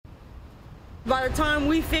By the time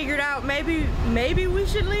we figured out maybe we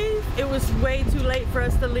should leave, it was way too late for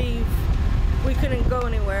us to leave. We couldn't go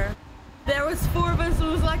anywhere. There was 4 of us. It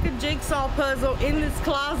was like a jigsaw puzzle in this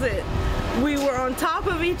closet. We were on top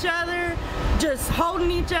of each other, just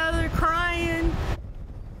holding each other, crying.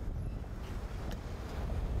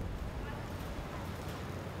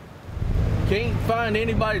 Can't find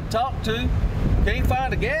anybody to talk to. Can't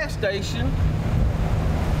find a gas station.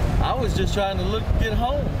 I was just trying to get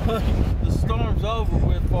home. The storm's over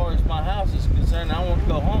with as far as my house is concerned. I want to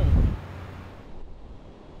go home.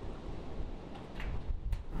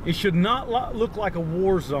 It should not look like a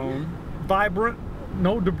war zone. Vibrant,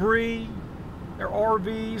 no debris. There are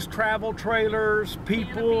RVs, travel trailers,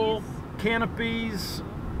 people, canopies,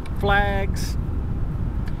 flags,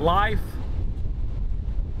 life.